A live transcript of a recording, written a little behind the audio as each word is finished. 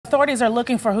Authorities are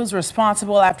looking for who's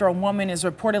responsible after a woman is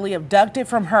reportedly abducted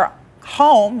from her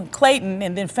home, Clayton,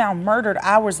 and then found murdered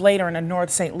hours later in a North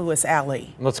St. Louis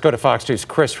alley. Let's go to Fox 2's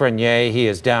Chris Renier. He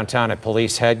is downtown at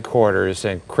police headquarters.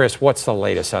 And Chris, what's the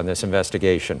latest on this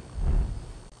investigation?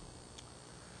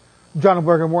 John and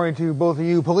Blair, good morning to both of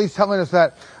you. Police telling us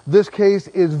that this case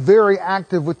is very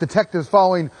active with detectives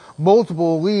following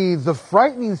multiple leads. The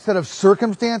frightening set of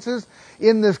circumstances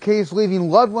in this case leaving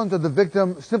loved ones of the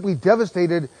victim simply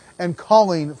devastated and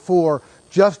calling for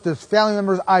justice. Family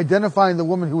members identifying the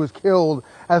woman who was killed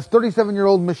as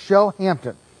 37-year-old Michelle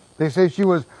Hampton. They say she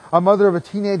was a mother of a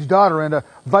teenage daughter and a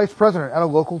vice president at a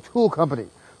local tool company.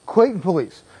 Clayton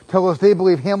police tell us they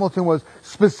believe Hamilton was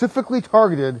specifically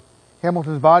targeted.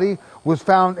 Hamilton's body was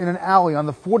found in an alley on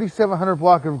the 4700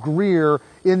 block of Greer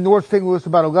in North St. Louis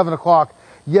about 11 o'clock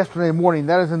yesterday morning.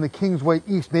 That is in the Kingsway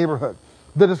East neighborhood.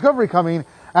 The discovery coming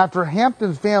after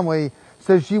Hampton's family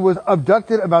says she was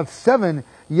abducted about 7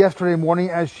 yesterday morning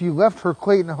as she left her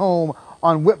Clayton home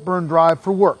on Whitburn Drive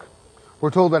for work. We're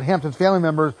told that Hampton's family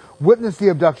members witnessed the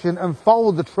abduction and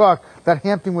followed the truck that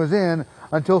Hampton was in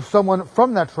until someone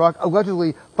from that truck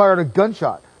allegedly fired a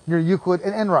gunshot near Euclid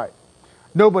and Enright.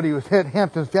 Nobody was hit.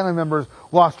 Hampton's family members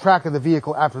lost track of the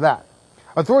vehicle after that.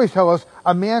 Authorities tell us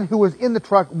a man who was in the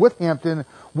truck with Hampton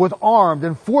was armed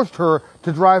and forced her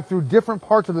to drive through different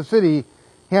parts of the city.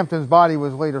 Hampton's body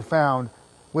was later found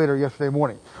yesterday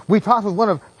morning. We talked with one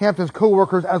of Hampton's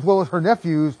co-workers as well as her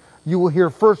nephews. You will hear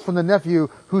first from the nephew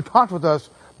who talked with us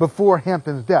before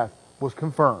Hampton's death was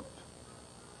confirmed.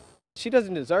 She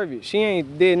doesn't deserve it. She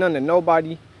ain't did nothing to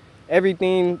nobody.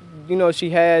 Everything, she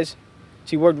has.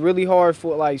 She worked really hard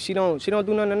for, she don't do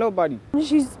nothing to nobody.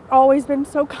 She's always been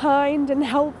so kind and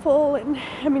helpful, and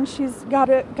I mean, she's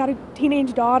got a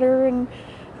teenage daughter, and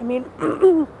I mean,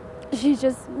 she's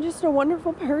just a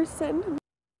wonderful person.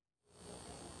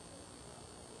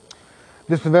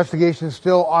 This investigation is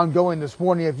still ongoing this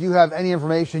morning. If you have any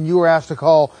information, you are asked to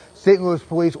call St. Louis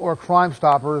Police or Crime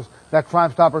Stoppers. That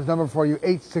Crime Stoppers number for you,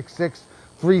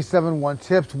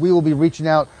 866-371-TIPS. We will be reaching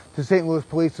out to St. Louis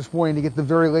Police this morning to get the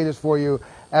very latest for you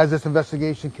as this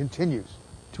investigation continues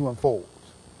to unfold.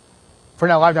 For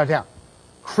now, live downtown,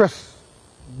 Chris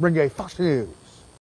Renier, Fox News.